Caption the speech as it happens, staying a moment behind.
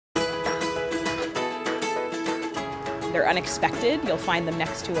They're unexpected. You'll find them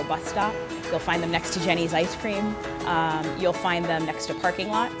next to a bus stop. You'll find them next to Jenny's Ice Cream. You'll find them next to parking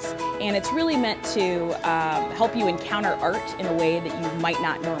lots. And it's really meant to help you encounter art in a way that you might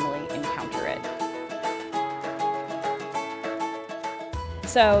not normally encounter it.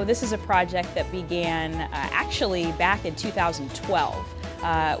 So this is a project that began actually back in 2012.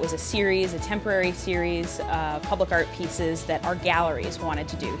 It was a temporary series of public art pieces that our galleries wanted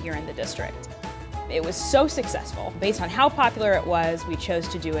to do here in the district. It was so successful. Based on how popular it was, we chose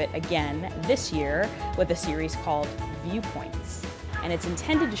to do it again this year with a series called Viewpoints. And it's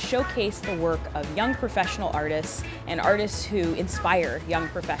intended to showcase the work of young professional artists and artists who inspire young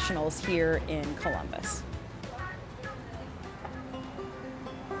professionals here in Columbus.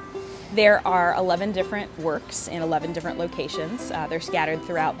 There are 11 different works in 11 different locations. They're scattered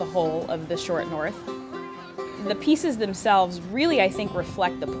throughout the whole of the Short North. The pieces themselves really, I think,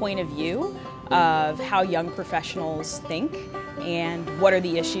 reflect the point of view of how young professionals think and what are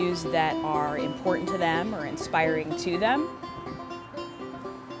the issues that are important to them or inspiring to them.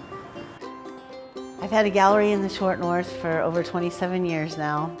 I've had a gallery in the Short North for over 27 years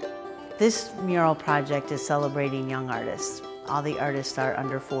now. This mural project is celebrating young artists. All the artists are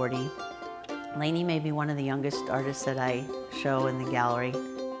under 40. Lainey may be one of the youngest artists that I show in the gallery.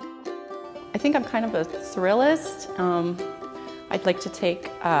 I think I'm kind of a surrealist. I'd like to take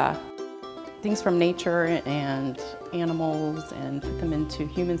things from nature and animals and put them into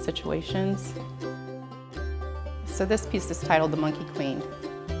human situations. So this piece is titled The Monkey Queen.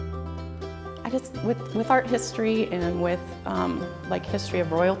 With art history and with like history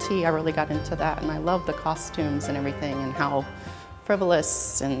of royalty, I really got into that, and I love the costumes and everything and how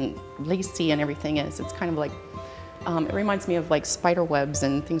frivolous and lacy and everything is. It's kind of like, it reminds me of like spider webs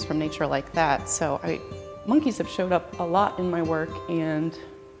and things from nature like that. So monkeys have showed up a lot in my work, and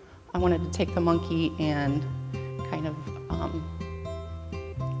I wanted to take the monkey and kind of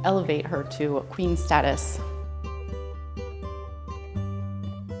elevate her to a queen status.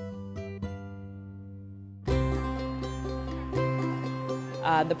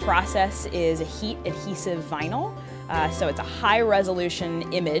 The process is a heat adhesive vinyl. So it's a high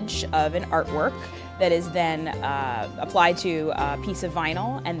resolution image of an artwork that is then applied to a piece of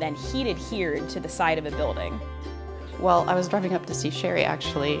vinyl and then heat adhered to the side of a building. Well, I was driving up to see Sherry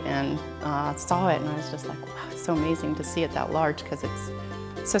actually and saw it, and I was just like, wow, it's so amazing to see it that large because it's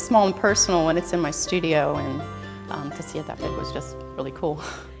so small and personal when it's in my studio, and to see it that big was just really cool.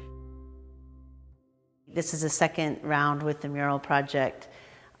 This is the second round with the mural project.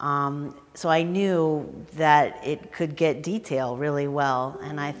 So I knew that it could get detail really well,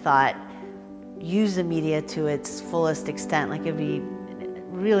 and I thought use the media to its fullest extent. Like, it'd be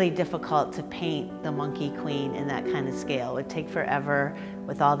really difficult to paint the Monkey Queen in that kind of scale. It would take forever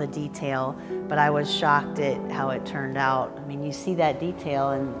with all the detail, but I was shocked at how it turned out. I mean, you see that detail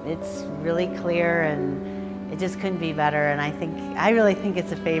and it's really clear, and it just couldn't be better. And I really think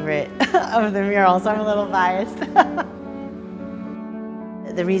it's a favorite of the murals. I'm a little biased.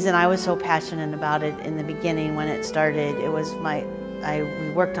 The reason I was so passionate about it in the beginning when it started, it was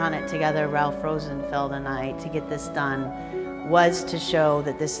we worked on it together, Ralph Rosenfeld and I, to get this done, was to show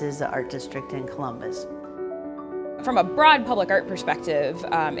that this is the art district in Columbus. From a broad public art perspective,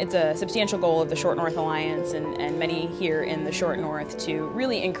 it's a substantial goal of the Short North Alliance and many here in the Short North to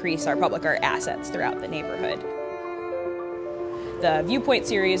really increase our public art assets throughout the neighborhood. The Viewpoint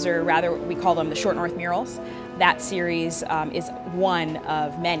series, or rather we call them the Short North Murals, that series is one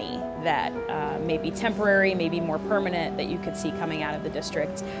of many that may be temporary, maybe more permanent, that you could see coming out of the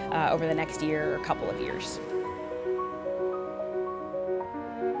district over the next year or couple of years.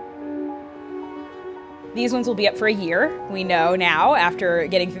 These ones will be up for a year. We know now, after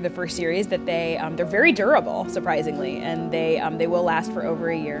getting through the first series, that they're very durable, surprisingly, and they will last for over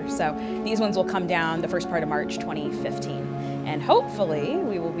a year. So these ones will come down the first part of March 2015. And hopefully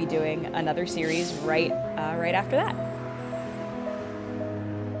we will be doing another series right after that.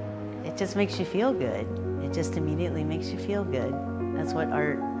 It just makes you feel good. It just immediately makes you feel good. That's what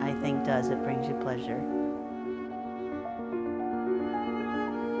art, I think, does. It brings you pleasure.